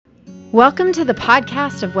Welcome to the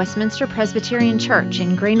podcast of Westminster Presbyterian Church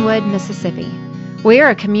in Greenwood, Mississippi. We are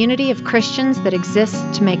a community of Christians that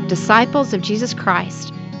exists to make disciples of Jesus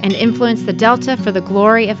Christ and influence the Delta for the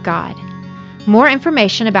glory of God. More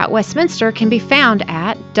information about Westminster can be found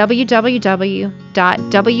at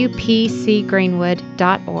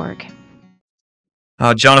www.wpcgreenwood.org.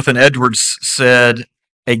 Jonathan Edwards said,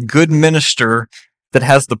 "A good minister that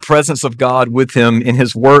has the presence of God with him in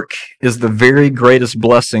his work is the very greatest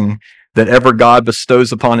blessing that ever God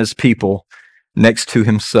bestows upon his people next to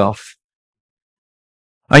himself."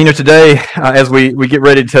 Today, as we get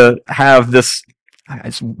ready to have this,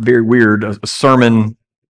 it's very weird, a sermon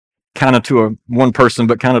kind of to one person,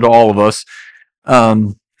 but kind of to all of us.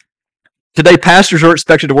 Today, pastors are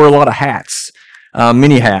expected to wear a lot of hats,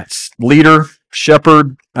 many hats: leader,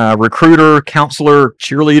 shepherd, recruiter, counselor,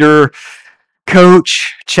 cheerleader,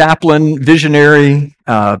 coach, chaplain, visionary,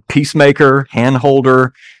 peacemaker,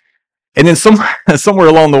 handholder. And then somewhere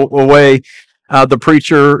along the way, the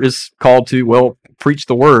preacher is called to, preach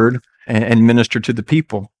the word and minister to the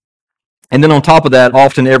people. And then on top of that,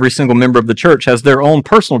 often every single member of the church has their own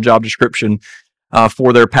personal job description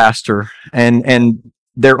for their pastor and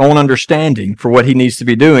their own understanding for what he needs to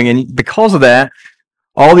be doing. And because of that,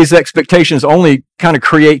 all these expectations only kind of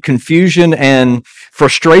create confusion and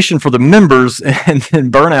frustration for the members and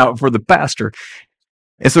then burnout for the pastor.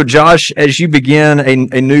 And so, Josh, as you begin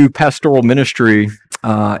a new pastoral ministry,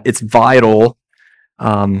 it's vital,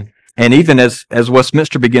 and even as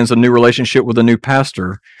Westminster begins a new relationship with a new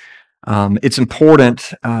pastor, it's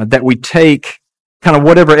important that we take kind of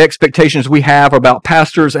whatever expectations we have about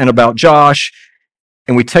pastors and about Josh,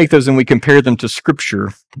 and we take those and we compare them to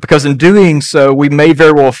Scripture. Because in doing so, we may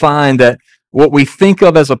very well find that what we think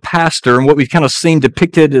of as a pastor and what we've kind of seen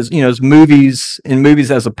depicted as movies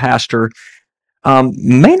as a pastor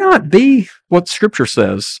may not be what Scripture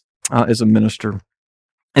says as a minister.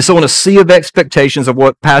 And so in a sea of expectations of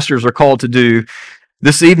what pastors are called to do,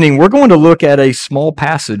 this evening we're going to look at a small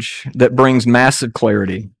passage that brings massive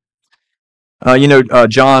clarity.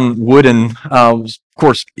 John Wooden, of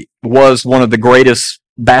course, was one of the greatest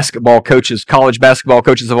college basketball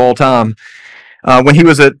coaches of all time. When he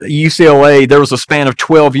was at UCLA, there was a span of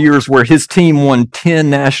 12 years where his team won 10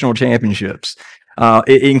 national championships,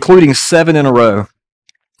 including 7 in a row.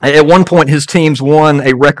 At one point, his teams won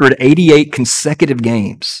a record 88 consecutive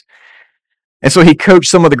games. And so he coached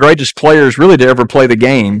some of the greatest players really to ever play the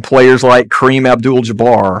game, players like Kareem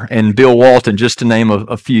Abdul-Jabbar and Bill Walton, just to name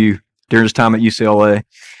a few during his time at UCLA.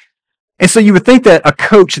 And so you would think that a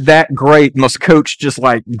coach that great must coach just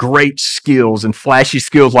like great skills and flashy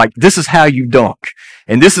skills, like this is how you dunk,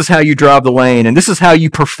 and this is how you drive the lane, and this is how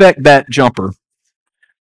you perfect that jumper.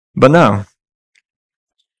 But no.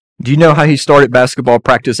 Do you know how he started basketball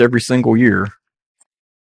practice every single year?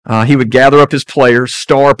 He would gather up his players,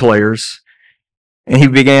 star players, and he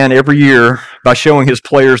began every year by showing his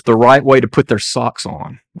players the right way to put their socks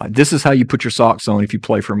on. Like, this is how you put your socks on if you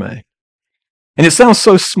play for me. And it sounds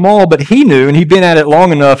so small, but he knew, and he'd been at it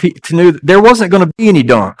long enough to know that there wasn't going to be any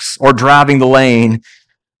dunks or driving the lane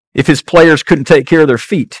if his players couldn't take care of their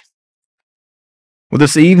feet. Well,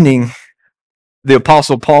 this evening, the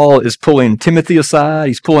Apostle Paul is pulling Timothy aside.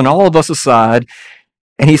 He's pulling all of us aside,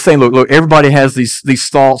 and he's saying, look, everybody has these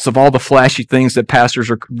thoughts of all the flashy things that pastors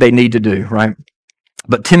they need to do, right?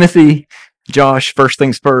 But Timothy, Josh, first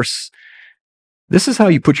things first, this is how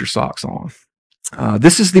you put your socks on.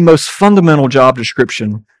 This is the most fundamental job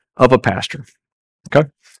description of a pastor. Okay?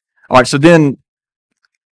 All right, so then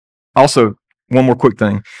also one more quick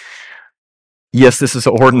thing. Yes, this is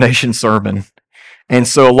an ordination sermon. And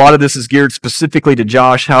so a lot of this is geared specifically to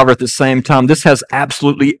Josh. However, at the same time, this has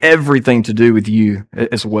absolutely everything to do with you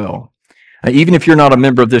as well. Even if you're not a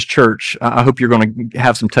member of this church, I hope you're going to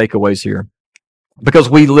have some takeaways here. Because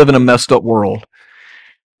we live in a messed up world.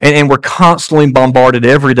 And we're constantly bombarded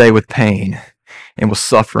every day with pain and with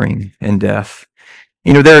suffering and death.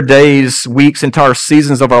 There are days, weeks, entire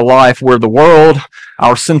seasons of our life where the world,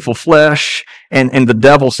 our sinful flesh, and the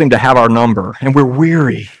devil seem to have our number. And we're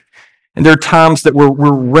weary. And there are times that we're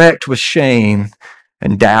wrecked with shame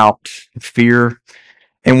and doubt and fear.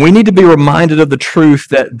 And we need to be reminded of the truth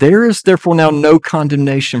that there is therefore now no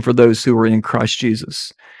condemnation for those who are in Christ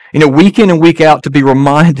Jesus. Week in and week out, to be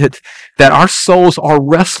reminded that our souls are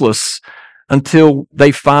restless until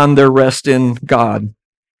they find their rest in God.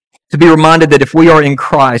 To be reminded that if we are in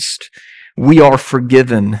Christ, we are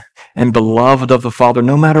forgiven and beloved of the Father,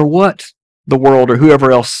 no matter what the world or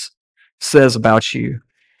whoever else says about you.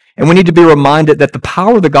 And we need to be reminded that the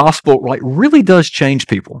power of the gospel really does change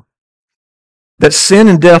people. That sin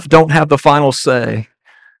and death don't have the final say,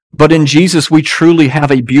 But in Jesus, we truly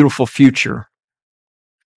have a beautiful future.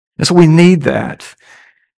 And so we need that.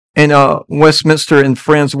 And Westminster and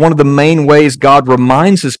friends, one of the main ways God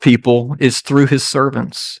reminds his people is through his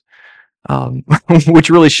servants, which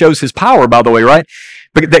really shows his power, by the way, right?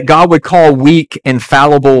 But that God would call weak and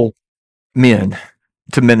fallible men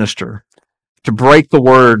to minister, to break the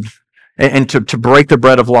word, and to break the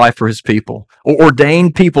bread of life for his people, or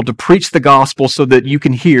ordain people to preach the gospel so that you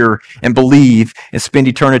can hear and believe and spend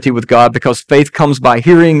eternity with God, because faith comes by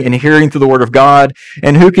hearing, and hearing through the word of God.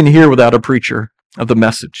 And who can hear without a preacher of the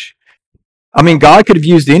message? I mean, God could have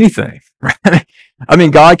used anything, right? I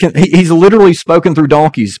mean, he's literally spoken through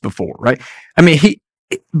donkeys before, right? I mean,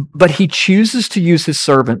 but he chooses to use his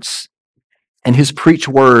servants and his preached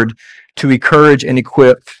word to encourage and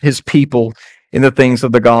equip his people in the things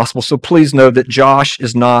of the gospel. So please know that Josh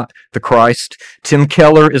is not the Christ. Tim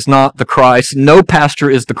Keller is not the Christ. No pastor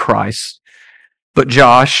is the Christ. But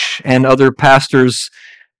Josh and other pastors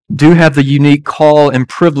do have the unique call and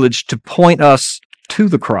privilege to point us to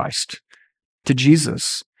the Christ, to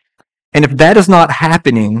Jesus. And if that is not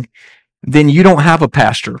happening, then you don't have a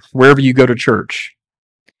pastor wherever you go to church.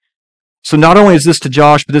 So not only is this to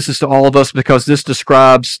Josh, but this is to all of us, because this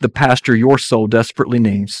describes the pastor your soul desperately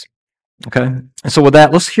needs. Okay? And so with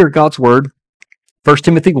that, let's hear God's word. 1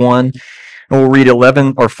 Timothy 1, and we'll read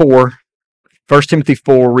 11 or 4. 1 Timothy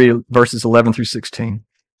 4, we'll read verses 11 through 16.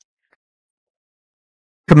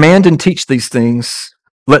 Command and teach these things.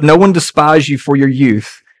 Let no one despise you for your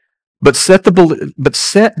youth, but set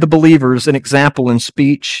the believers an example in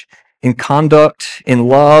speech, in conduct, in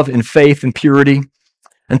love, in faith, in purity.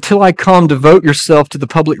 Until I come, devote yourself to the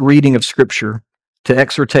public reading of Scripture, to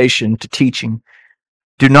exhortation, to teaching.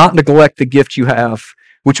 Do not neglect the gift you have,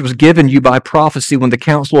 which was given you by prophecy when the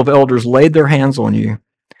council of elders laid their hands on you.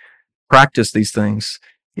 Practice these things.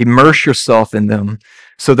 Immerse yourself in them,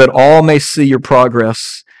 so that all may see your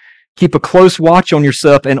progress. Keep a close watch on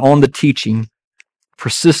yourself and on the teaching.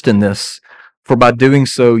 Persist in this, for by doing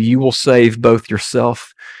so, you will save both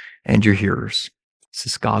yourself and your hearers. This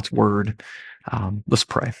is God's word. Let's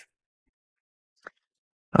pray.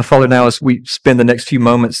 Father, now as we spend the next few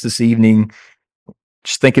moments this evening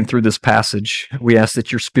just thinking through this passage, we ask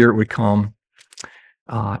that your Spirit would come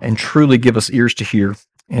and truly give us ears to hear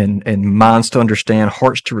and minds to understand,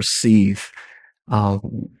 hearts to receive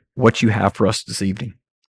what you have for us this evening.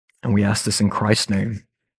 And we ask this in Christ's name.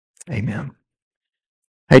 Amen.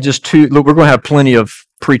 Hey, look, we're going to have plenty of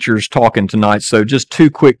preachers talking tonight, so just two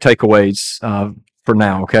quick takeaways for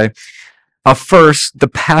now, okay? First, the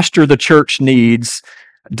pastor the church needs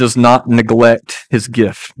does not neglect his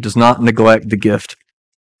gift, does not neglect the gift.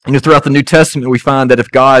 Throughout the New Testament, we find that if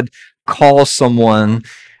God calls someone,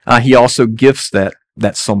 he also gifts that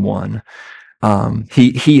someone.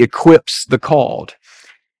 He equips the called.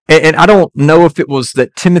 And I don't know if it was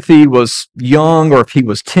that Timothy was young or if he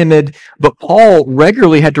was timid, but Paul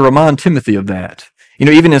regularly had to remind Timothy of that.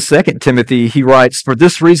 Even in 2 Timothy, he writes, "For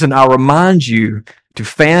this reason, I remind you to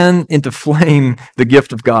fan into flame the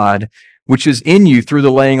gift of God, which is in you through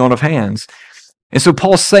the laying on of hands." And so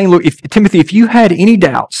Paul's saying, look, Timothy, if you had any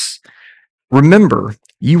doubts, remember,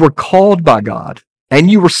 you were called by God and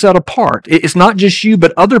you were set apart. It's not just you,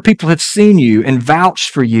 but other people have seen you and vouched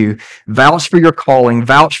for you, vouched for your calling,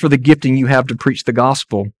 vouched for the gifting you have to preach the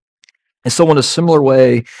gospel. And so in a similar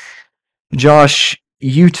way, Josh,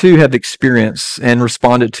 you too have experienced and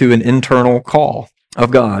responded to an internal call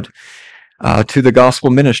of God to the gospel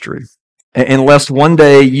ministry. Unless one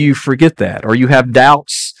day you forget that or you have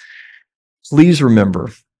doubts, please remember.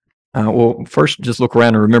 First, just look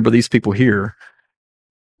around and remember these people here.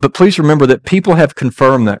 But please remember that people have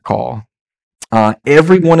confirmed that call.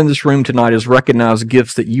 Everyone in this room tonight has recognized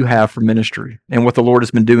gifts that you have for ministry and what the Lord has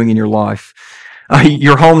been doing in your life.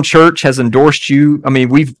 Your home church has endorsed you. I mean,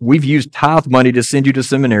 we've used tithe money to send you to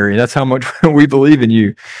seminary. That's how much we believe in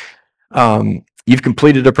you. You've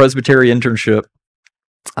completed a Presbytery internship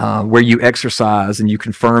where you exercise and you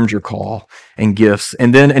confirmed your call and gifts.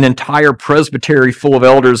 And then an entire presbytery full of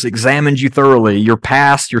elders examined you thoroughly, your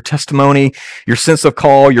past, your testimony, your sense of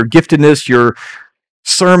call, your giftedness, your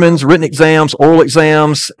sermons, written exams, oral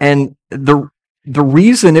exams. And the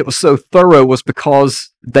reason it was so thorough was because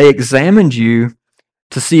they examined you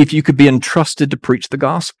to see if you could be entrusted to preach the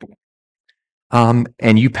gospel.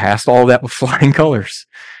 And you passed all of that with flying colors.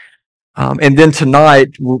 And then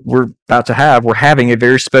tonight, we're having a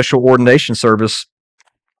very special ordination service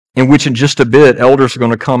in which in just a bit, elders are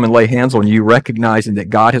going to come and lay hands on you, recognizing that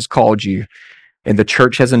God has called you and the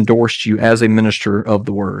church has endorsed you as a minister of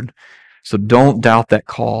the word. So don't doubt that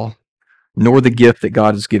call, nor the gift that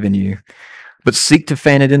God has given you, but seek to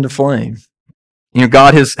fan it into flame.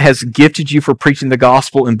 God has gifted you for preaching the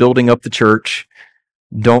gospel and building up the church.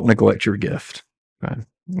 Don't neglect your gift. Right?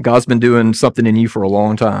 God's been doing something in you for a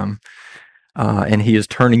long time, and he is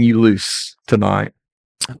turning you loose tonight.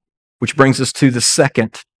 Which brings us to the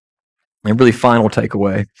second and really final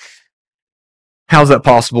takeaway. How is that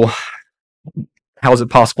possible? How is it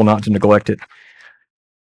possible not to neglect it?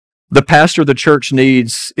 The pastor the church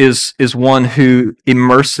needs is one who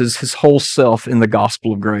immerses his whole self in the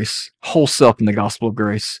gospel of grace. Whole self in the gospel of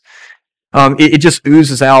grace. It just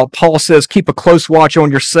oozes out. Paul says, keep a close watch on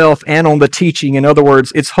yourself and on the teaching. In other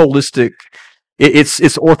words, it's holistic.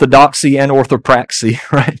 It's orthodoxy and orthopraxy,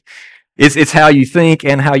 right? It's how you think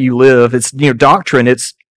and how you live. It's doctrine.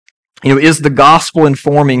 It's is the gospel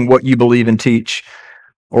informing what you believe and teach,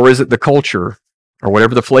 or is it the culture, or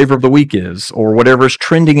whatever the flavor of the week is, or whatever is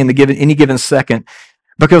trending in any given second?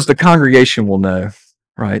 Because the congregation will know,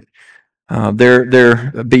 right? Their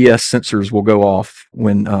BS sensors will go off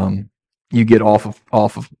when you get off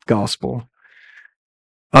of gospel.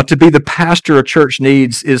 To be the pastor a church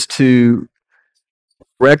needs is to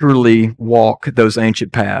regularly walk those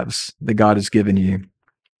ancient paths that God has given you,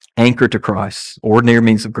 anchored to Christ, ordinary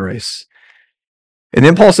means of grace. And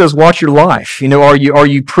then Paul says, watch your life. Are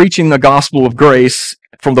you preaching the gospel of grace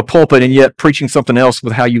from the pulpit and yet preaching something else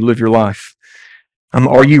with how you live your life?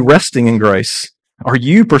 Are you resting in grace? Are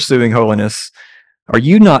you pursuing holiness? Are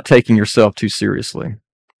you not taking yourself too seriously?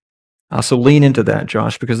 So lean into that,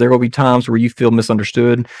 Josh, because there will be times where you feel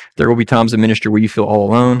misunderstood. There will be times in ministry where you feel all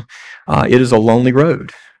alone. It is a lonely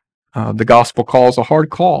road. The gospel call is a hard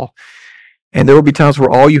call. And there will be times where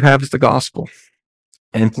all you have is the gospel.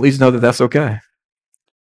 And please know that that's okay.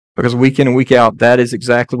 Because week in and week out, that is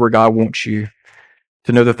exactly where God wants you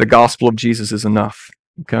to know that the gospel of Jesus is enough.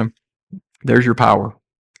 Okay? There's your power.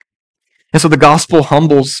 And so the gospel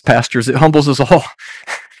humbles pastors. It humbles us all.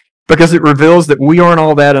 Because it reveals that we aren't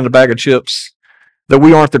all that in a bag of chips, that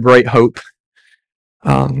we aren't the great hope.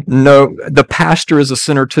 No, the pastor is a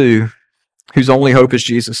sinner too, whose only hope is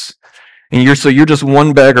Jesus. And you're just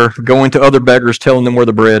one beggar going to other beggars, telling them where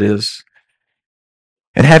the bread is.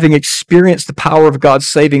 And having experienced the power of God's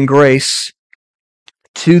saving grace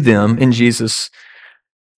to them in Jesus,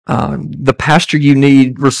 the pastor you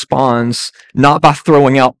need responds not by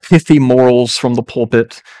throwing out pithy morals from the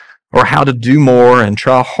pulpit, or how to do more and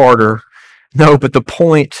try harder. No, but the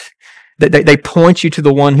point that they point you to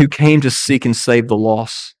the one who came to seek and save the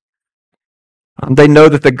lost. They know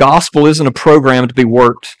that the gospel isn't a program to be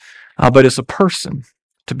worked, but it's a person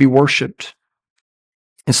to be worshipped.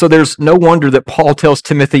 And so there's no wonder that Paul tells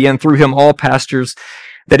Timothy, and through him all pastors,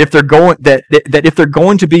 that if they're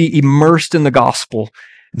going to be immersed in the gospel,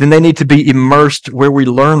 then they need to be immersed where we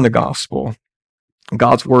learn the gospel.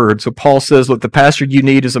 God's word. So Paul says, look, the pastor you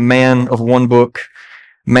need is a man of one book,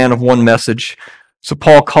 man of one message. So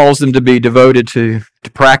Paul calls them to be devoted to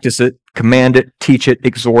practice it, command it, teach it,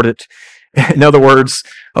 exhort it. In other words,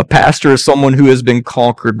 a pastor is someone who has been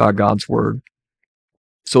conquered by God's word.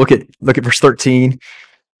 So look at verse 13.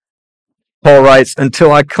 Paul writes,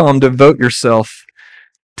 until I come, devote yourself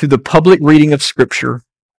to the public reading of Scripture,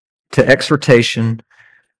 to exhortation,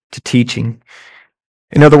 to teaching.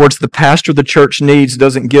 In other words, the pastor the church needs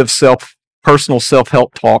doesn't give personal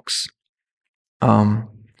self-help talks. The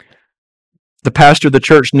pastor the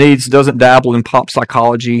church needs doesn't dabble in pop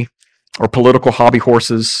psychology or political hobby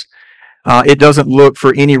horses. It doesn't look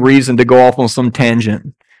for any reason to go off on some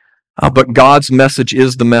tangent. But God's message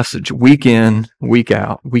is the message, week in, week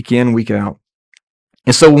out, week in, week out.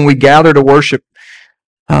 And so when we gather to worship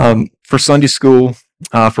for Sunday school,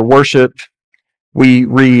 for worship, we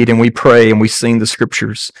read and we pray and we sing the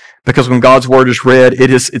scriptures, because when God's word is read,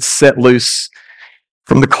 it's set loose.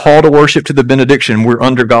 From the call to worship to the benediction, we're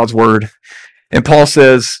under God's word. And Paul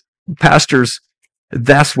says, pastors,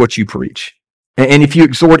 that's what you preach. And if you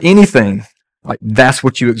exhort anything, like that's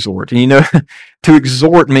what you exhort. And to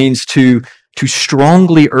exhort means to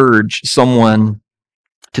strongly urge someone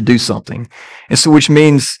to do something. And so which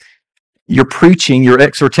means your preaching, your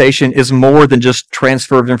exhortation is more than just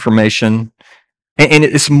transfer of information. And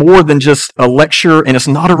it's more than just a lecture, and it's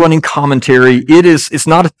not a running commentary. It's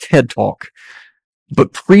not a TED Talk.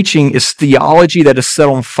 But preaching is theology that is set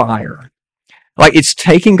on fire. Like it's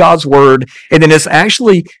taking God's word, and then it's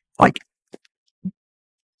actually like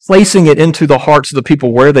placing it into the hearts of the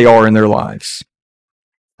people where they are in their lives,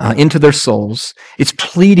 into their souls. It's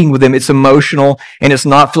pleading with them. It's emotional, and it's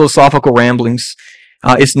not philosophical ramblings.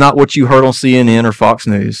 It's not what you heard on CNN or Fox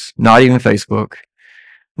News, not even Facebook.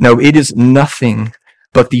 No, it is nothing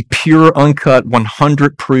but the pure, uncut,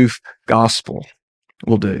 100 proof gospel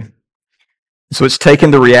will do. So it's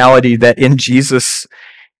taken the reality that in Jesus,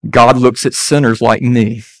 God looks at sinners like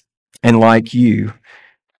me and like you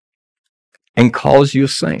and calls you a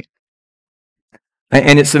saint.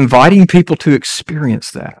 And it's inviting people to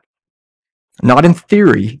experience that. Not in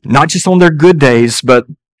theory, not just on their good days, but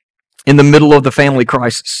in the middle of the family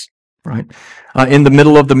crisis, right? In the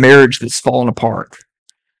middle of the marriage that's fallen apart.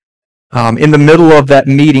 In the middle of that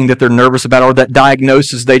meeting that they're nervous about, or that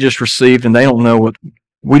diagnosis they just received and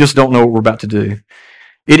we just don't know what we're about to do.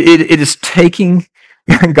 It is taking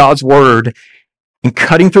God's word and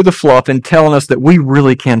cutting through the fluff and telling us that we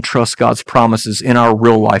really can trust God's promises in our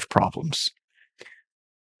real life problems.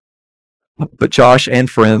 But Josh and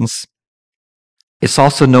friends, it's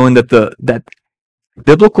also knowing that that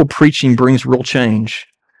biblical preaching brings real change.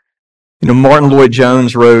 Martin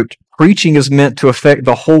Lloyd-Jones wrote, "Preaching is meant to affect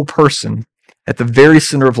the whole person at the very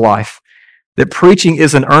center of life. That preaching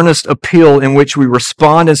is an earnest appeal in which we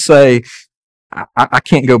respond and say, I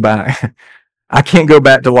can't go back. I can't go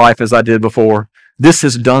back to life as I did before. This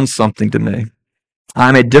has done something to me.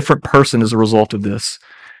 I'm a different person as a result of this."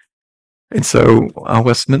 And so,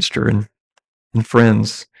 Westminster and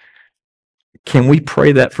friends, can we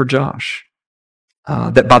pray that for Josh?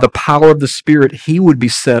 That by the power of the Spirit, he would be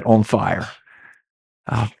set on fire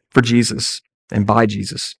for Jesus and by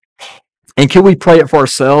Jesus. And can we pray it for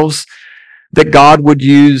ourselves, that God would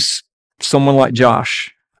use someone like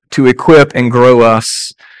Josh to equip and grow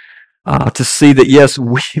us to see that, yes,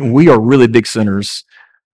 we are really big sinners,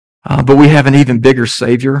 but we have an even bigger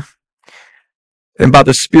Savior. And by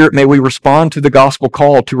the Spirit, may we respond to the gospel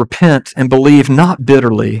call to repent and believe, not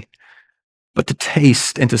bitterly, but to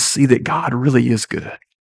taste and to see that God really is good.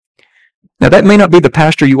 Now, that may not be the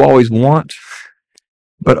pastor you always want,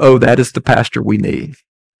 but that is the pastor we need.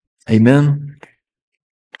 Amen?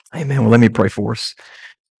 Amen. Well, let me pray for us.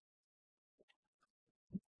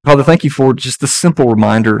 Father, thank you for just the simple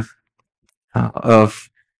reminder of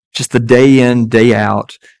just the day in, day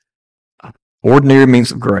out, ordinary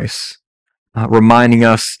means of grace, reminding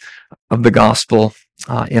us of the gospel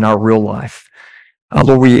in our real life.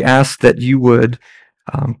 Lord, we ask that you would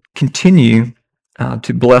continue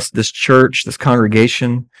to bless this church, this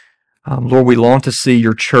congregation. Lord, we long to see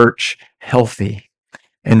your church healthy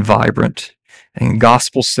and vibrant and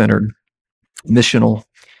gospel-centered, missional.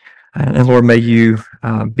 And Lord, may you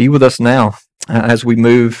be with us now as we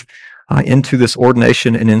move into this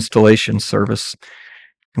ordination and installation service.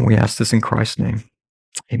 And we ask this in Christ's name.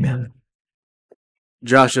 Amen.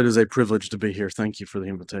 Josh, it is a privilege to be here. Thank you for the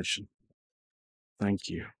invitation. Thank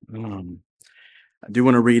you. I do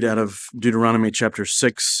want to read out of Deuteronomy chapter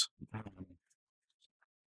 6. Let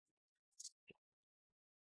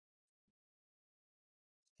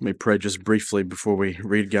me pray just briefly before we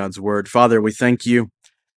read God's word. Father, we thank you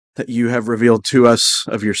that you have revealed to us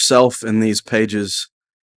of yourself in these pages.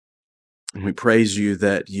 And we praise you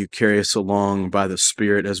that you carry us along by the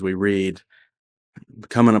Spirit as we read.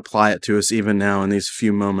 Come and apply it to us even now in these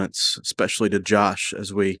few moments, especially to Josh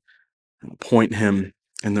as we point him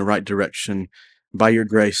in the right direction. By your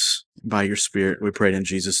grace, by your Spirit, we pray in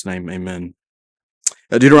Jesus' name, amen.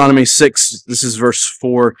 Deuteronomy 6, this is verse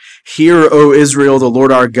 4. "Hear, O Israel, the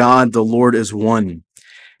Lord our God, the Lord is one.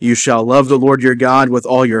 You shall love the Lord your God with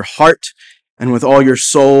all your heart, and with all your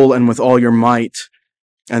soul, and with all your might.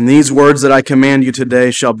 And these words that I command you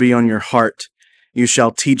today shall be on your heart. You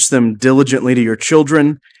shall teach them diligently to your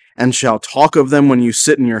children, and shall talk of them when you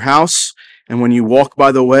sit in your house, and when you walk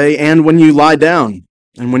by the way, and when you lie down,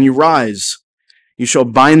 and when you rise. You shall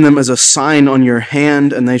bind them as a sign on your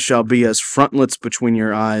hand, and they shall be as frontlets between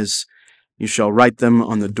your eyes. You shall write them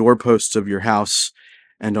on the doorposts of your house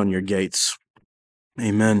and on your gates."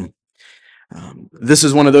 Amen. This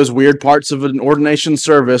is one of those weird parts of an ordination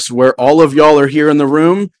service where all of y'all are here in the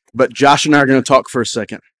room, but Josh and I are going to talk for a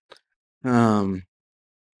second.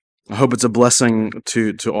 I hope it's a blessing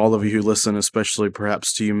to all of you who listen, especially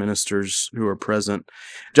perhaps to you ministers who are present.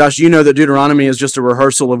 Josh, you know that Deuteronomy is just a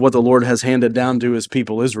rehearsal of what the Lord has handed down to his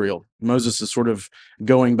people Israel. Moses is sort of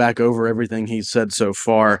going back over everything he's said so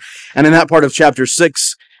far. And in that part of chapter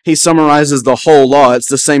 6, he summarizes the whole law. It's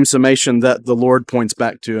the same summation that the Lord points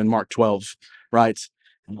back to in Mark 12, right?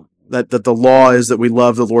 That the law is that we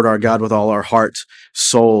love the Lord our God with all our heart,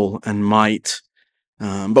 soul, and might.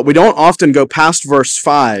 But we don't often go past verse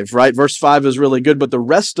 5, right? Verse 5 is really good, but the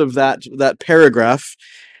rest of that paragraph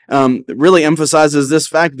really emphasizes this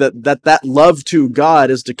fact that love to God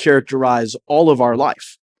is to characterize all of our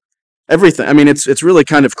life. Everything. I mean, it's really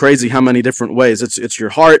kind of crazy how many different ways. It's your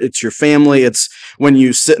heart, it's your family, it's when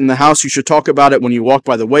you sit in the house, you should talk about it. When you walk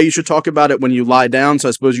by the way, you should talk about it. When you lie down, so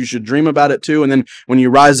I suppose you should dream about it too. And then when you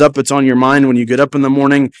rise up, it's on your mind when you get up in the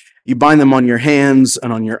morning. You bind them on your hands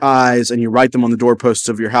and on your eyes, and you write them on the doorposts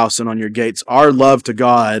of your house and on your gates. Our love to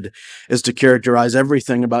God is to characterize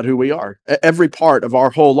everything about who we are. Every part of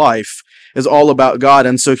our whole life is all about God.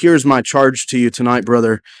 And so here's my charge to you tonight,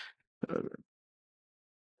 brother.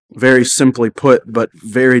 Very simply put, but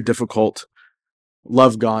very difficult.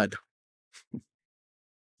 Love God.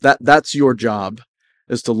 That's your job,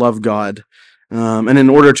 is to love God. And in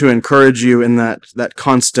order to encourage you in that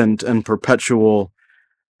constant and perpetual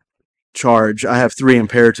charge, I have 3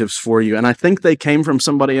 imperatives for you. And I think they came from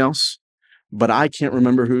somebody else, but I can't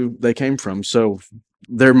remember who they came from. So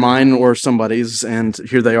they're mine or somebody's, and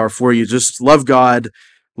here they are for you. Just love God,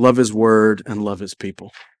 love His Word, and love His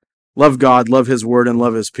people. Love God, love His Word, and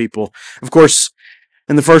love His people. Of course,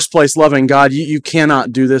 in the first place, loving God, you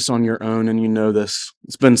cannot do this on your own, and you know this.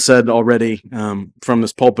 It's been said already from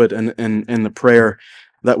this pulpit and in the prayer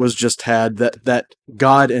that was just had, that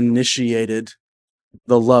God initiated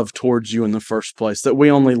the love towards you in the first place, that we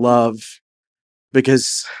only love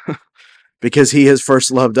because He has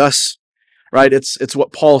first loved us, right? It's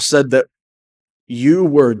what Paul said, that you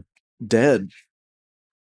were dead.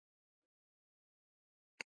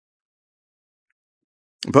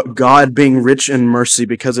 But God, being rich in mercy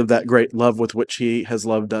because of that great love with which He has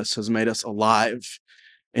loved us, has made us alive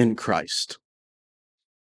in Christ.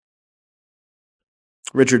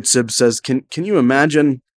 Richard Sibbes says, can you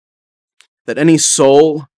imagine that any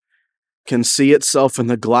soul can see itself in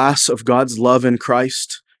the glass of God's love in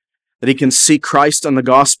Christ? That he can see Christ in the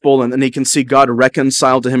gospel, and then he can see God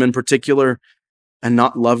reconciled to him in particular, and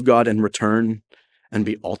not love God in return and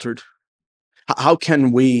be altered? How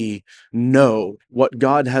can we know what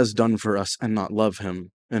God has done for us and not love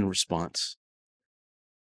Him in response?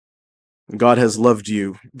 God has loved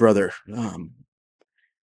you, brother.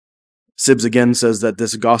 Sibbes again says that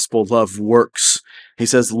this gospel love works. He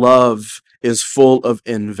says love is full of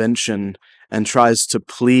invention and tries to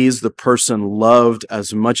please the person loved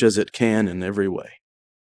as much as it can in every way.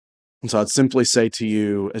 And so I'd simply say to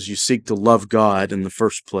you, as you seek to love God in the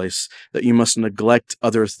first place, that you must neglect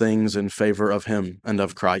other things in favor of Him and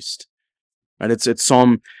of Christ. Right? It's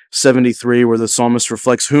Psalm 73 where the psalmist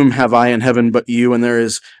reflects, "Whom have I in heaven but you? And there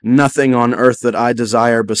is nothing on earth that I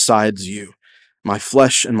desire besides you. My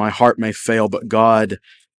flesh and my heart may fail, but God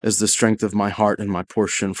is the strength of my heart and my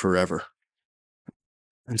portion forever."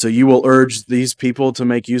 And so you will urge these people to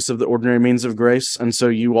make use of the ordinary means of grace, and so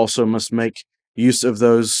you also must make use of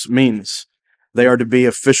those means. They are to be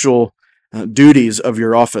official duties of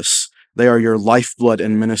your office. They are your lifeblood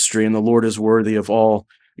in ministry, and the Lord is worthy of all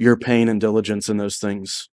your pain and diligence in those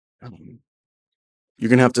things. You're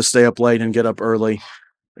going to have to stay up late and get up early.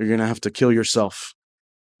 You're going to have to kill yourself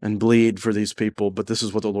and bleed for these people, but this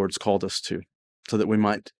is what the Lord's called us to, so that we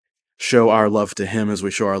might show our love to Him as we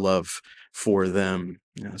show our love for them.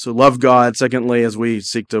 So love God. Secondly, as we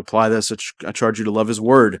seek to apply this, I charge you to love His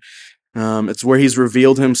Word. It's where He's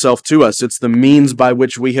revealed Himself to us. It's the means by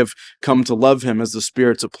which we have come to love Him as the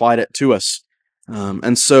Spirit's applied it to us.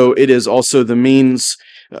 And so it is also the means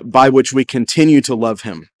by which we continue to love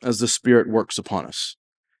Him as the Spirit works upon us.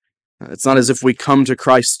 It's not as if we come to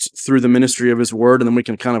Christ through the ministry of His Word and then we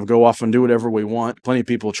can kind of go off and do whatever we want. Plenty of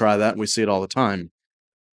people try that, and we see it all the time.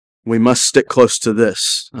 We must stick close to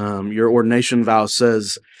this. Your ordination vow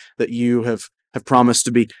says that you have promised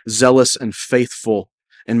to be zealous and faithful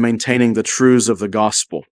in maintaining the truths of the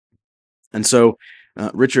gospel. And so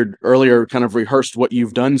Richard earlier kind of rehearsed what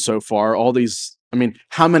you've done so far. All these,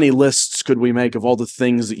 how many lists could we make of all the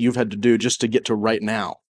things that you've had to do just to get to right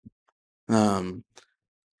now?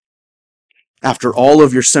 After all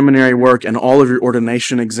of your seminary work and all of your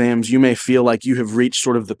ordination exams, you may feel like you have reached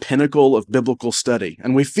sort of the pinnacle of biblical study.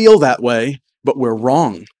 And we feel that way, but we're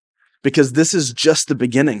wrong, because this is just the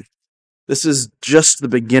beginning. This is just the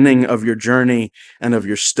beginning of your journey and of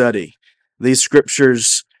your study. These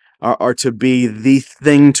scriptures are to be the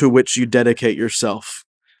thing to which you dedicate yourself.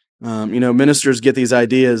 Ministers get these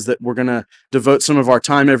ideas that we're going to devote some of our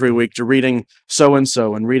time every week to reading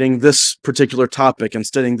so-and-so and reading this particular topic and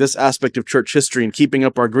studying this aspect of church history and keeping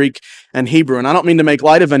up our Greek and Hebrew. And I don't mean to make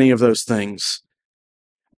light of any of those things,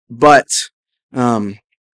 but there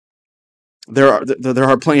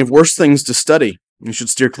are plenty of worse things to study. You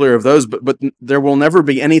should steer clear of those, but there will never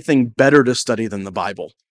be anything better to study than the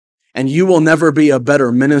Bible. And you will never be a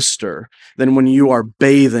better minister than when you are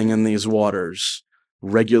bathing in these waters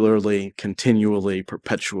regularly, continually,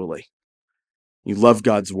 perpetually. You love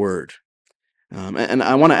God's Word. And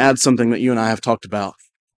I want to add something that you and I have talked about.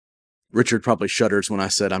 Richard probably shudders when I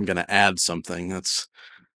said I'm going to add something.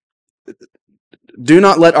 Do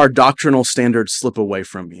not let our doctrinal standards slip away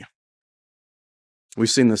from you. We've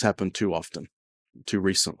seen this happen too often. too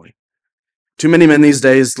recently. Too many men these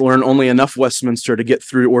days learn only enough Westminster to get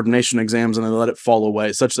through ordination exams and they let it fall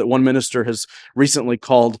away, such that one minister has recently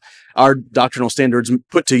called our doctrinal standards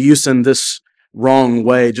put to use in this wrong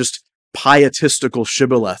way just pietistical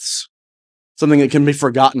shibboleths, something that can be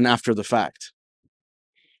forgotten after the fact.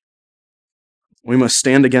 We must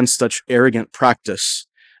stand against such arrogant practice.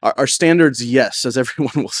 Our standards, yes, as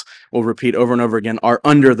everyone will repeat over and over again, are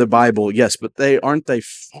under the Bible, yes, but aren't they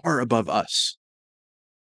far above us?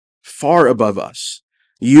 Far above us.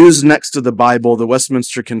 Used next to the Bible, the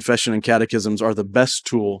Westminster Confession and Catechisms are the best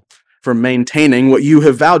tool for maintaining what you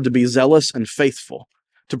have vowed to be zealous and faithful,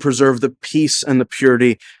 to preserve the peace and the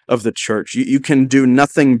purity of the church. You can do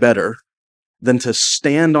nothing better than to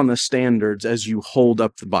stand on the standards as you hold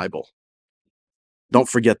up the Bible. Don't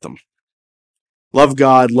forget them. Love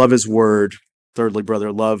God, love His Word. Thirdly,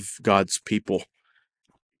 brother, love God's people.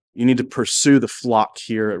 You need to pursue the flock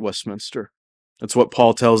here at Westminster. That's what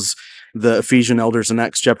Paul tells the Ephesian elders in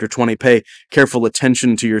Acts chapter 20. Pay careful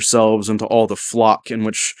attention to yourselves and to all the flock in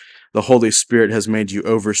which the Holy Spirit has made you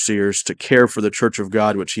overseers to care for the church of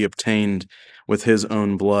God, which He obtained with His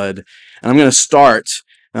own blood. And I'm going to start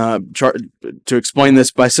to explain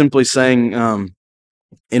this by simply saying,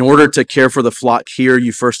 in order to care for the flock here,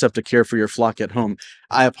 you first have to care for your flock at home.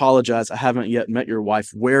 I apologize, I haven't yet met your wife.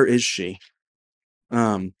 Where is she?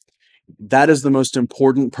 That is the most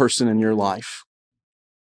important person in your life.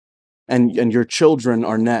 And your children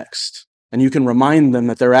are next. And you can remind them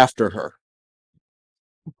that they're after her.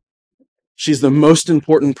 She's the most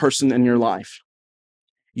important person in your life.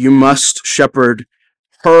 You must shepherd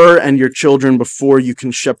her and your children before you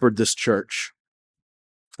can shepherd this church.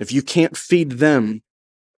 If you can't feed them,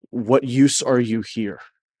 what use are you here?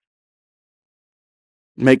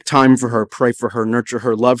 Make time for her, pray for her, nurture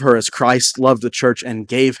her, love her as Christ loved the church and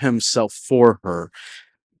gave Himself for her.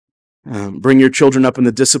 Bring your children up in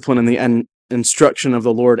the discipline and the instruction of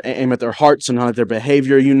the Lord. Aim at their hearts and not at their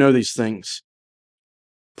behavior. You know these things.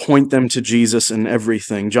 Point them to Jesus in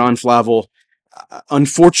everything. John Flavel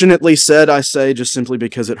unfortunately said, I say just simply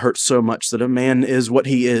because it hurts so much, that a man is what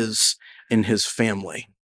he is in his family.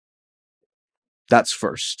 That's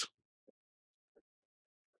first.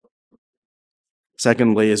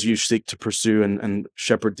 Secondly, as you seek to pursue and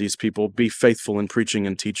shepherd these people, be faithful in preaching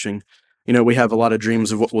and teaching. You know, we have a lot of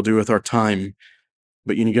dreams of what we'll do with our time,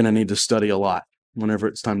 but you're going to need to study a lot whenever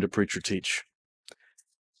it's time to preach or teach.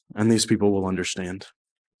 And these people will understand.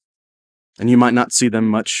 And you might not see them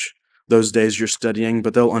much those days you're studying,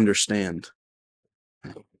 but they'll understand.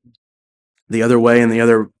 The other way, and the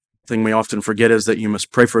other thing we often forget, is that you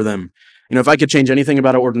must pray for them. You know, if I could change anything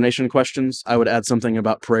about our ordination questions, I would add something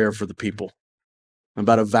about prayer for the people,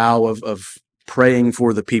 about a vow of praying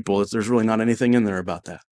for the people. There's really not anything in there about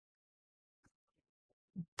that.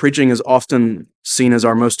 Preaching is often seen as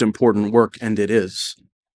our most important work, and it is.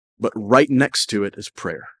 But right next to it is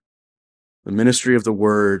prayer. The ministry of the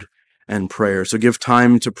word and prayer. So give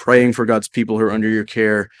time to praying for God's people who are under your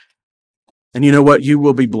care. And you know what? You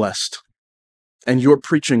will be blessed. And your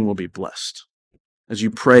preaching will be blessed as you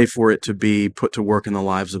pray for it to be put to work in the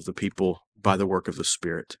lives of the people by the work of the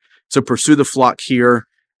Spirit. So pursue the flock here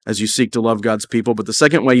as you seek to love God's people. But the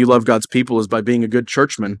second way you love God's people is by being a good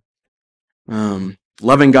churchman.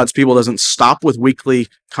 Loving God's people doesn't stop with weekly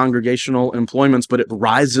congregational employments, but it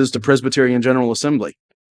rises to Presbyterian General Assembly.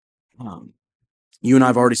 You and I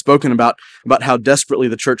have already spoken about how desperately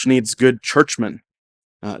the church needs good churchmen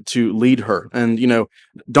to lead her. And, you know,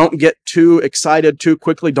 don't get too excited too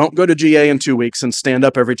quickly. Don't go to GA in 2 weeks and stand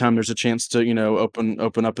up every time there's a chance to, you know, open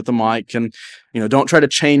up at the mic. And, you know, don't try to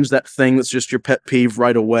change that thing that's just your pet peeve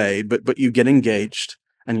right away. But you get engaged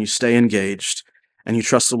and you stay engaged and you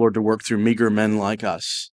trust the Lord to work through meager men like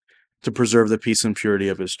us to preserve the peace and purity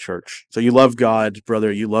of His church. So you love God,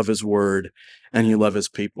 brother, you love His word, and you love His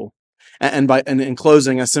people. And in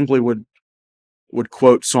closing, I simply would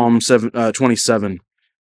quote Psalm 27.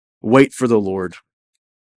 Wait for the Lord.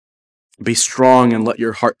 Be strong and let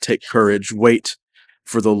your heart take courage. Wait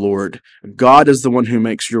for the Lord. God is the one who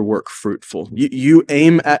makes your work fruitful. You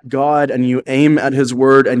aim at God, and you aim at His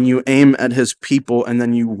word, and you aim at His people, and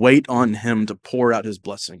then you wait on Him to pour out His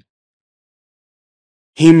blessing.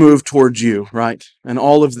 He moved towards you, right? And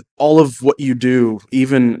all of what you do,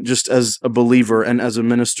 even just as a believer and as a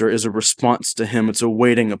minister, is a response to Him. It's a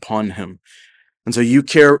waiting upon Him. And so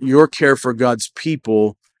your care for God's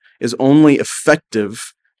people is only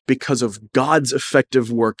effective because of God's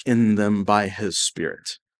effective work in them by His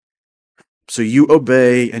Spirit. So you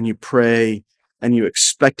obey and you pray and you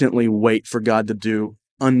expectantly wait for God to do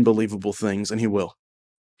unbelievable things, and He will.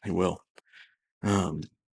 He will.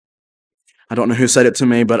 I don't know who said it to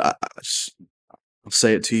me, but I'll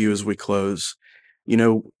say it to you as we close. You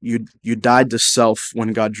know, you died to self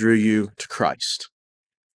when God drew you to Christ.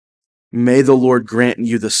 May the Lord grant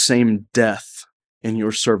you the same death in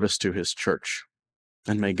your service to his church.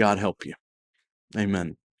 And may God help you.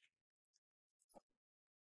 Amen.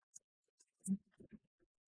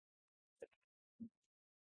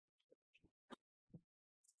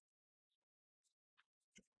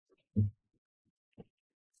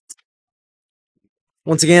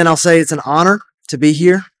 Once again, I'll say it's an honor to be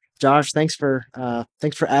here. Josh, thanks for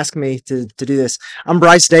asking me to do this. I'm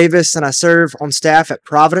Bryce Davis, and I serve on staff at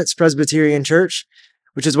Providence Presbyterian Church,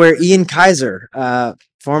 which is where Ian Kaiser,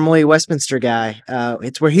 formerly Westminster guy,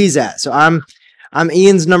 it's where he's at. So I'm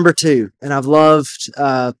Ian's number 2, and I've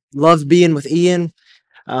loved being with Ian.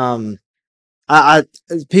 I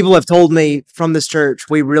people have told me from this church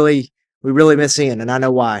we really miss Ian, and I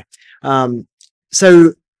know why.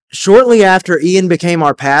 So shortly after Ian became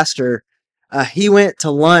our pastor, he went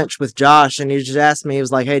to lunch with Josh, and he just asked me, he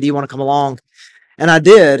was like, "Hey, do you want to come along?" And I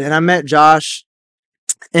did, and I met Josh,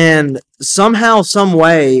 and somehow, some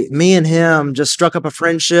way, me and him just struck up a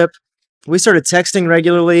friendship. We started texting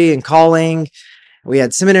regularly and calling. We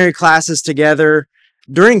had seminary classes together.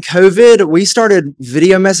 During COVID, we started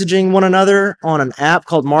video messaging one another on an app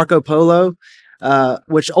called Marco Polo,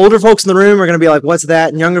 which older folks in the room are going to be like, "What's that?"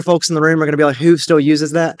 And younger folks in the room are going to be like, "Who still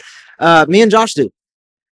uses that?" Me and Josh do.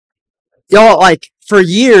 Y'all, like, for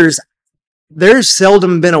years, there's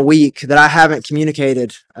seldom been a week that I haven't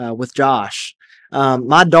communicated with Josh.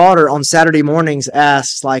 My daughter on Saturday mornings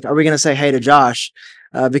asks, like, "Are we going to say hey to Josh?"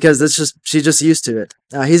 Because she's just used to it.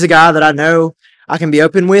 He's a guy that I know I can be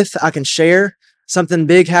open with. I can share. Something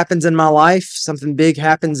big happens in my life. Something big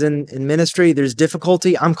happens in ministry. There's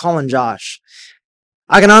difficulty. I'm calling Josh.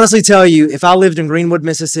 I can honestly tell you, if I lived in Greenwood,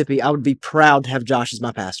 Mississippi, I would be proud to have Josh as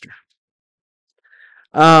my pastor.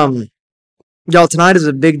 Y'all, tonight is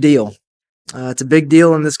a big deal. It's a big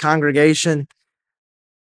deal in this congregation.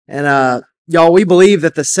 And y'all, we believe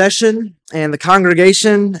that the session and the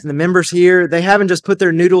congregation and the members here, they haven't just put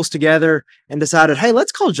their noodles together and decided, "Hey,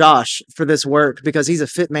 let's call Josh for this work because he's a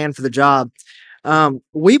fit man for the job."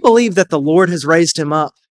 We believe that the Lord has raised him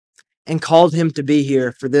up and called him to be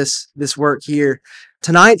here for this work here.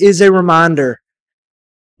 Tonight is a reminder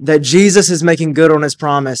that Jesus is making good on his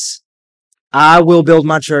promise. "I will build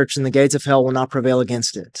my church, and the gates of hell will not prevail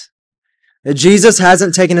against it." That Jesus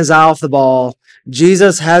hasn't taken his eye off the ball.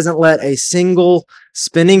 Jesus hasn't let a single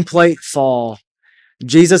spinning plate fall.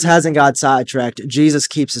 Jesus hasn't got sidetracked. Jesus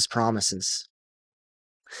keeps his promises.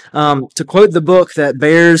 To quote the book that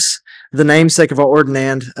bears the namesake of our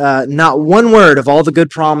ordinand, not one word of all the good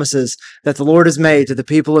promises that the Lord has made to the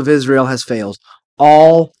people of Israel has failed.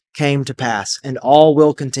 All came to pass, and all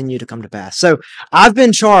will continue to come to pass. So I've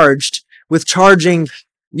been charged with charging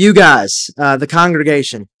you guys, the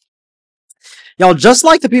congregation. Y'all, just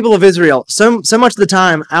like the people of Israel, so much of the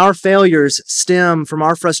time, our failures stem from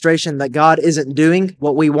our frustration that God isn't doing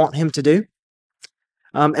what we want him to do.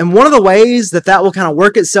 And one of the ways that will kind of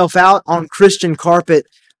work itself out on Christian carpet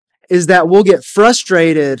is that we'll get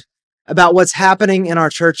frustrated about what's happening in our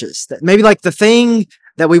churches. That maybe like the thing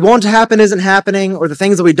that we want to happen isn't happening, or the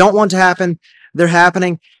things that we don't want to happen, they're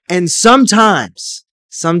happening. And sometimes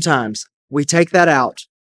we take that out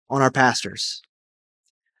on our pastors.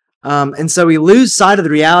 And so we lose sight of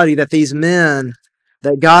the reality that these men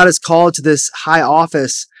that God has called to this high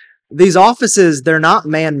office, these offices, they're not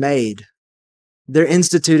man-made. They're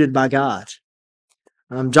instituted by God.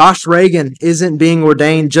 Josh Reagan isn't being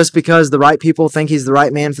ordained just because the right people think he's the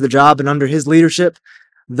right man for the job, and under his leadership,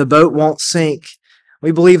 the boat won't sink.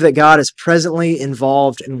 We believe that God is presently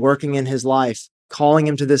involved in working in his life, calling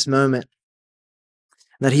him to this moment,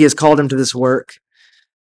 that he has called him to this work.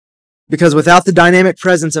 Because without the dynamic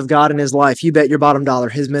presence of God in his life, you bet your bottom dollar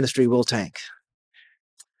his ministry will tank.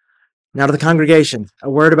 Now to the congregation, a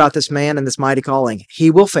word about this man and this mighty calling.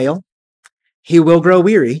 He will fail. He will grow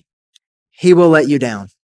weary. He will let you down.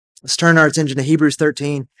 Let's turn our attention to Hebrews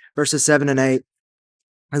 13, verses 7 and 8,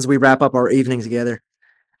 as we wrap up our evening together.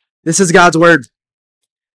 This is God's word.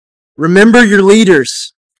 "Remember your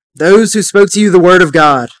leaders, those who spoke to you the word of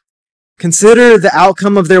God. Consider the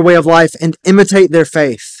outcome of their way of life and imitate their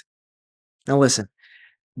faith." Now listen,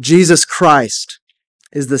 Jesus Christ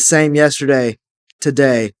is the same yesterday,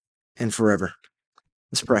 today, and forever.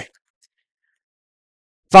 Let's pray.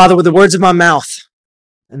 Father, with the words of my mouth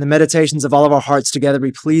and the meditations of all of our hearts together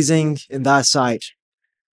be pleasing in thy sight,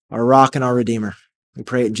 our rock and our redeemer. We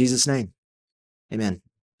pray it in Jesus' name. Amen.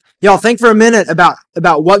 Y'all, think for a minute about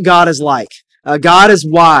what God is like. God is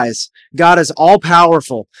wise. God is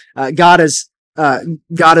all-powerful. God is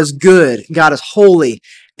good. God is holy.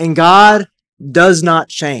 And God does not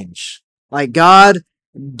change. Like God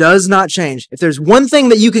does not change. If there's one thing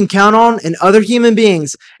that you can count on in other human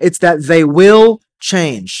beings, it's that they will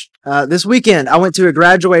change. This weekend, I went to a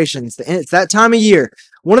graduation. It's that time of year.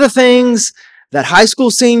 One of the things that high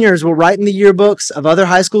school seniors will write in the yearbooks of other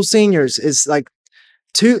high school seniors is like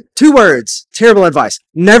two words, terrible advice.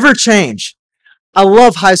 Never change. I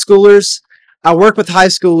love high schoolers. I work with high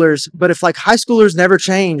schoolers, but if like high schoolers never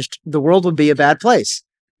changed, the world would be a bad place.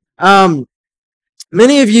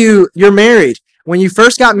 Many of you, you're married. When you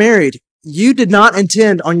first got married, you did not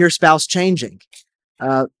intend on your spouse changing.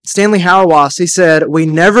 Stanley Hauerwas, he said, "We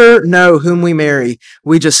never know whom we marry.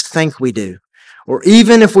 We just think we do. Or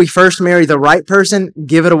even if we first marry the right person,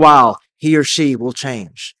 give it a while. He or she will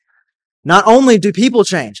change." Not only do people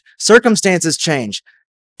change, circumstances change,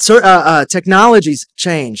 technologies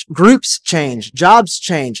change, groups change, jobs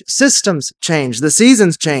change, systems change, the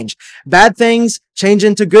seasons change. Bad things change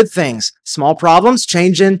into good things. Small problems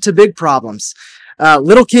change into big problems.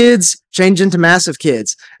 Little kids change into massive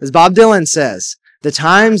kids. As Bob Dylan says, the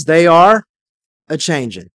times they are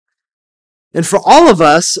a-changin'. And for all of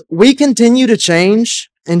us, we continue to change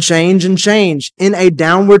and change and change in a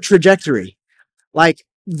downward trajectory. Like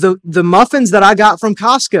the muffins that I got from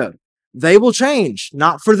Costco, they will change,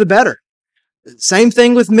 not for the better. Same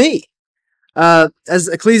thing with me. As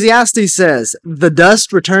Ecclesiastes says, the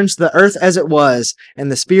dust returns to the earth as it was,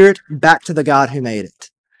 and the spirit back to the God who made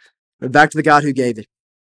it, or back to the God who gave it.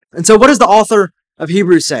 And so what does the author of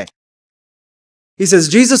Hebrews say? He says,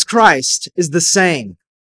 Jesus Christ is the same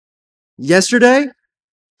yesterday,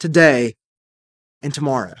 today, and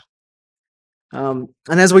tomorrow. And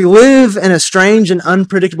as we live in a strange and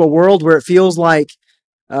unpredictable world where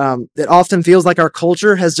it often feels like our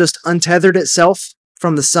culture has just untethered itself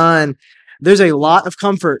from the sun, there's a lot of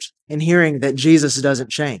comfort in hearing that Jesus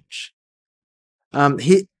doesn't change.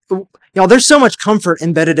 There's so much comfort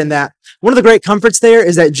embedded in that. One of the great comforts there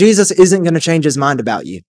is that Jesus isn't going to change his mind about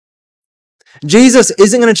you. Jesus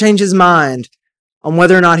isn't going to change his mind on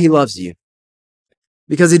whether or not he loves you,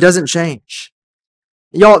 because he doesn't change.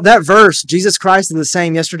 Y'all, that verse, Jesus Christ is the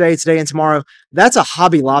same yesterday, today, and tomorrow, that's a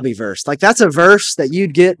Hobby Lobby verse. Like, that's a verse that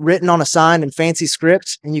you'd get written on a sign in fancy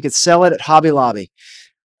script, and you could sell it at Hobby Lobby.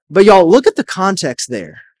 But y'all, look at the context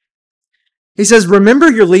there. He says,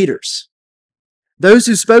 remember your leaders, those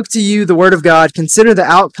who spoke to you the word of God. Consider the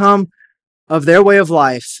outcome of their way of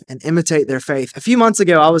life and imitate their faith. A few months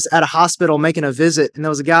ago, I was at a hospital making a visit, and there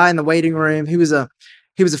was a guy in the waiting room. He was a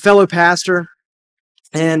fellow pastor.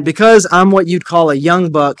 And because I'm what you'd call a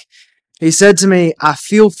young buck, he said to me, I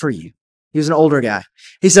feel for you. He was an older guy.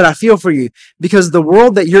 He said, I feel for you because the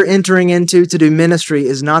world that you're entering into to do ministry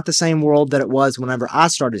is not the same world that it was whenever I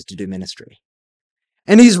started to do ministry.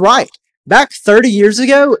 And he's right. Back 30 years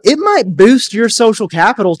ago, it might boost your social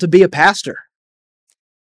capital to be a pastor.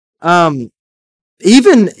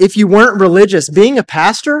 Even if you weren't religious, being a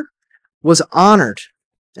pastor was honored.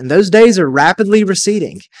 And those days are rapidly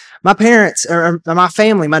receding. My parents, or my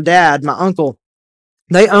family, my dad, my uncle,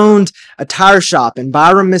 they owned a tire shop in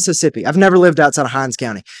Byram, Mississippi. I've never lived outside of Hinds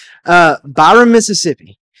County. Byram,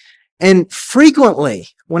 Mississippi. And frequently,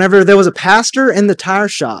 whenever there was a pastor in the tire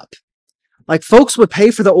shop, like folks would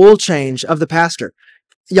pay for the oil change of the pastor.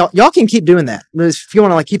 Y'all can keep doing that if you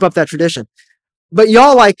want to like keep up that tradition. But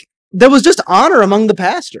y'all, like, there was just honor among the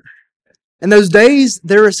pastor. And those days,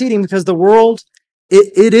 they're receding because the world,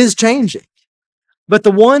 it is changing. But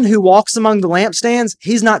the one who walks among the lampstands,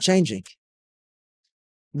 he's not changing.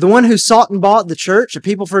 The one who sought and bought the church, a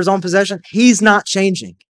people for his own possession, he's not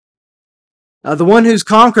changing. The one who's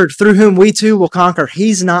conquered, through whom we too will conquer,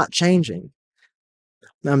 he's not changing.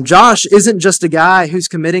 Josh isn't just a guy who's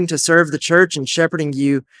committing to serve the church and shepherding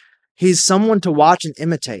you. He's someone to watch and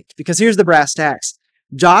imitate. Because here's the brass tacks.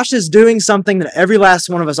 Josh is doing something that every last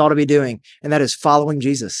one of us ought to be doing, and that is following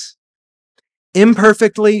Jesus.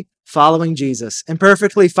 Imperfectly following Jesus.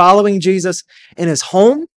 Imperfectly following Jesus in his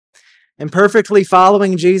home. Imperfectly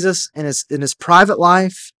following Jesus in his private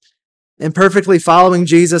life. Imperfectly following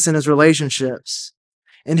Jesus in his relationships.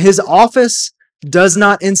 And his office does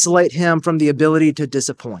not insulate him from the ability to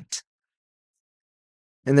disappoint.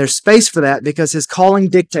 And there's space for that because his calling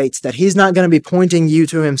dictates that he's not going to be pointing you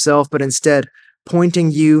to himself, but instead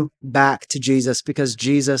pointing you back to Jesus because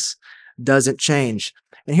Jesus doesn't change.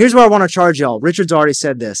 And here's where I want to charge y'all. Richard's already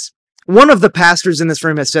said this. One of the pastors in this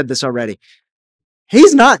room has said this already.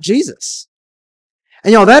 He's not Jesus.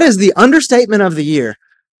 And y'all, that is the understatement of the year.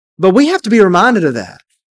 But we have to be reminded of that.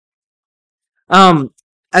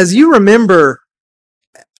 As you remember,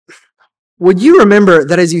 would you remember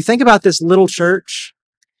that as you think about this little church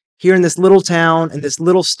here in this little town, in this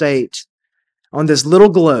little state, on this little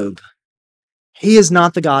globe, He is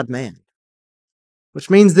not the God-man. Which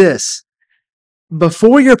means this: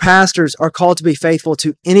 before your pastors are called to be faithful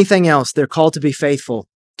to anything else, they're called to be faithful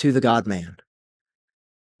to the God-man.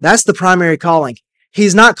 That's the primary calling.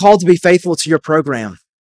 He's not called to be faithful to your program.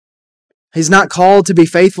 He's not called to be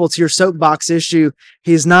faithful to your soapbox issue.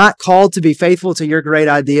 He's not called to be faithful to your great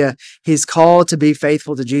idea. He's called to be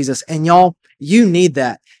faithful to Jesus. And y'all, you need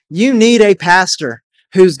that. You need a pastor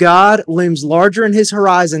whose God looms larger in his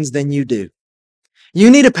horizons than you do. You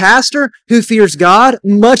need a pastor who fears God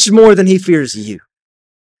much more than he fears you.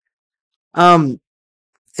 And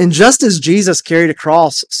just as Jesus carried a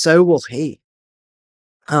cross, so will he.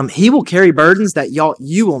 He will carry burdens that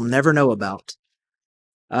you will never know about.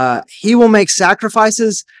 He will make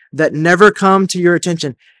sacrifices that never come to your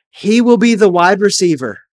attention. He will be the wide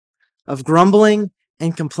receiver of grumbling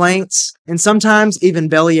and complaints, and sometimes even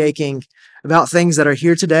belly aching about things that are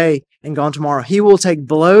here today and gone tomorrow. He will take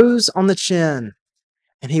blows on the chin,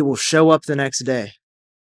 and he will show up the next day.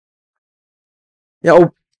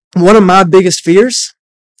 One of my biggest fears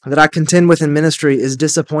that I contend with in ministry is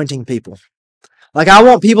disappointing people. Like, I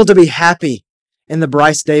want people to be happy in the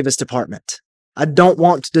Bryce Davis department. I don't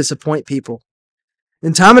want to disappoint people.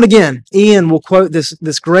 And time and again, Ian will quote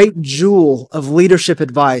this great jewel of leadership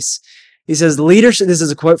advice. He says, leadership, this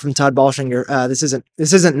is a quote from Todd Balshinger.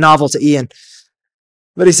 This isn't novel to Ian.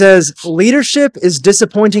 But he says, leadership is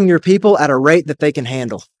disappointing your people at a rate that they can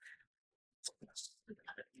handle.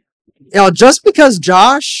 Just because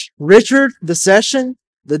Josh, Richard, the session,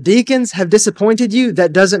 the deacons have disappointed you,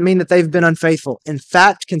 that doesn't mean that they've been unfaithful. In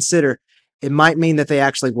fact, consider it might mean that they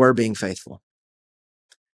actually were being faithful.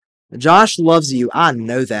 Josh loves you. I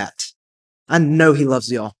know that. I know he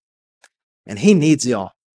loves y'all. And he needs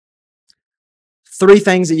y'all. 3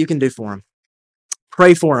 things that you can do for him.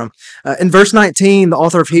 Pray for him. In verse 19, the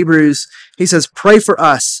author of Hebrews, he says, pray for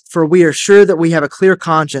us, for we are sure that we have a clear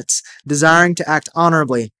conscience, desiring to act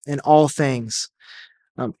honorably in all things.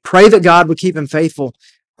 Pray that God would keep him faithful.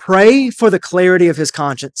 Pray for the clarity of his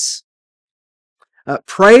conscience.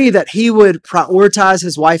 Pray that he would prioritize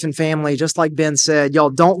his wife and family, just like Ben said. Y'all,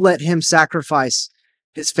 don't let him sacrifice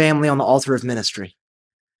his family on the altar of ministry.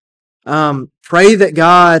 Pray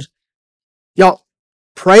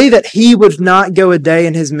that he would not go a day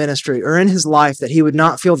in his ministry or in his life that he would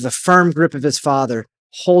not feel the firm grip of his Father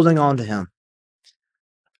holding on to him.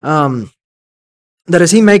 That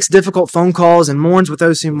as he makes difficult phone calls and mourns with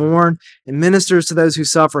those who mourn and ministers to those who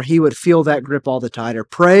suffer, he would feel that grip all the tighter.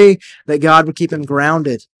 Pray that God would keep him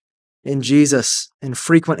grounded in Jesus and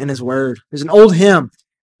frequent in his word. There's an old hymn,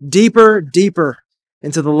 deeper, deeper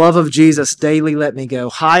into the love of Jesus, daily let me go.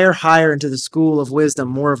 Higher, higher into the school of wisdom,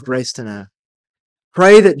 more of grace to know.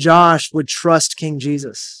 Pray that Josh would trust King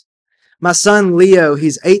Jesus. My son, Leo,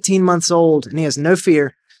 he's 18 months old and he has no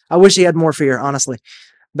fear. I wish he had more fear, honestly.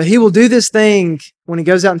 But he will do this thing when he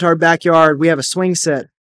goes out into our backyard. We have a swing set,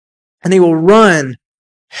 and he will run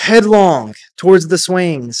headlong towards the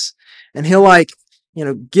swings, and he'll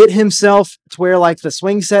get himself to where the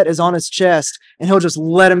swing set is on his chest, and he'll just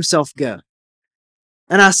let himself go.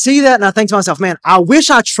 And I see that, and I think to myself, man, I wish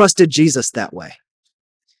I trusted Jesus that way.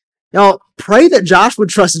 Pray that Josh would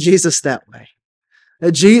trust Jesus that way.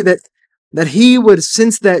 That he would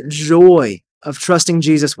sense that joy of trusting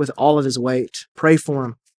Jesus with all of his weight. Pray for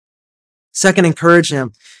him. Second, encourage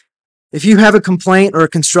him. If you have a complaint or a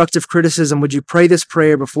constructive criticism, would you pray this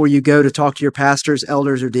prayer before you go to talk to your pastors,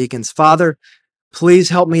 elders, or deacons? Father, please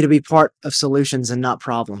help me to be part of solutions and not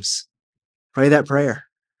problems. Pray that prayer.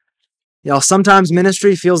 Sometimes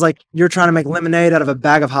ministry feels like you're trying to make lemonade out of a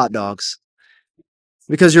bag of hot dogs.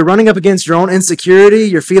 Because you're running up against your own insecurity,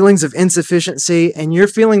 your feelings of insufficiency, and you're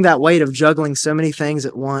feeling that weight of juggling so many things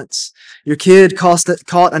at once. Your kid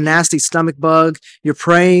caught a nasty stomach bug. You're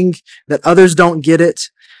praying that others don't get it,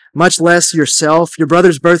 much less yourself. Your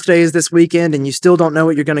brother's birthday is this weekend, and you still don't know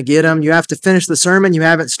what you're going to get him. You have to finish the sermon you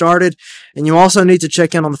haven't started, and you also need to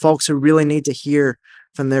check in on the folks who really need to hear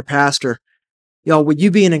from their pastor. Would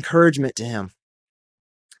you be an encouragement to him?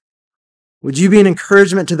 Would you be an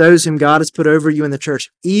encouragement to those whom God has put over you in the church,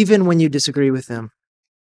 even when you disagree with them?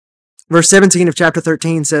 Verse 17 of chapter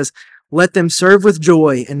 13 says, let them serve with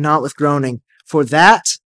joy and not with groaning, for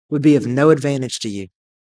that would be of no advantage to you.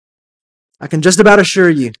 I can just about assure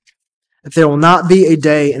you that there will not be a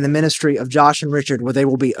day in the ministry of Josh and Richard where they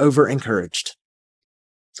will be over-encouraged.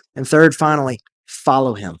 And third, finally,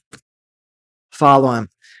 follow him. Follow him.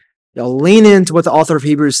 Lean into what the author of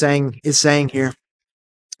Hebrews is saying here.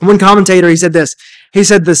 One commentator, he said this. He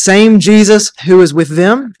said, the same Jesus who is with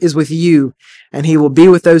them is with you, and he will be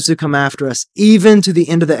with those who come after us, even to the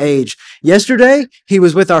end of the age. Yesterday, he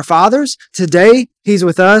was with our fathers. Today, he's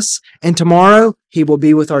with us. And tomorrow, he will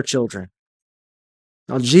be with our children.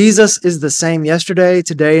 Now, Jesus is the same yesterday,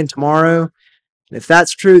 today, and tomorrow. And if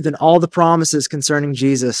that's true, then all the promises concerning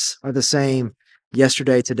Jesus are the same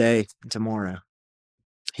yesterday, today, and tomorrow.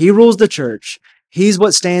 He rules the church. He's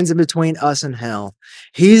what stands in between us and hell.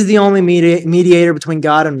 He's the only mediator between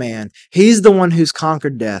God and man. He's the one who's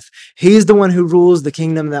conquered death. He's the one who rules the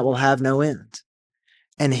kingdom that will have no end.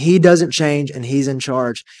 And he doesn't change, and he's in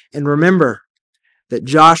charge. And remember that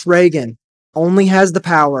Josh Reagan only has the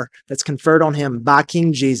power that's conferred on him by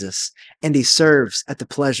King Jesus, and he serves at the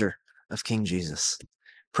pleasure of King Jesus.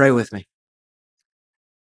 Pray with me.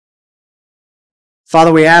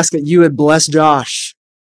 Father, we ask that you would bless Josh.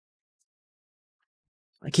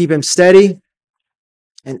 Keep him steady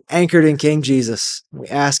and anchored in King Jesus. We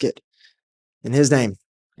ask it in his name.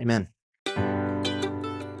 Amen.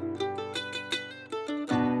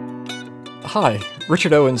 Hi,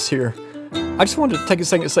 Richard Owens here. I just wanted to take a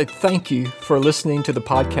second to say thank you for listening to the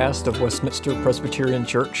podcast of Westminster Presbyterian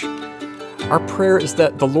Church. Our prayer is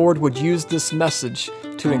that the Lord would use this message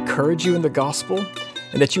to encourage you in the gospel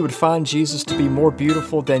and that you would find Jesus to be more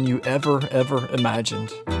beautiful than you ever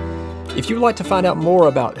imagined. If you'd like to find out more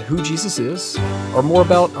about who Jesus is or more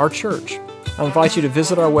about our church, I invite you to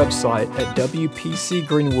visit our website at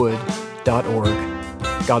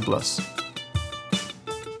wpcgreenwood.org. God bless.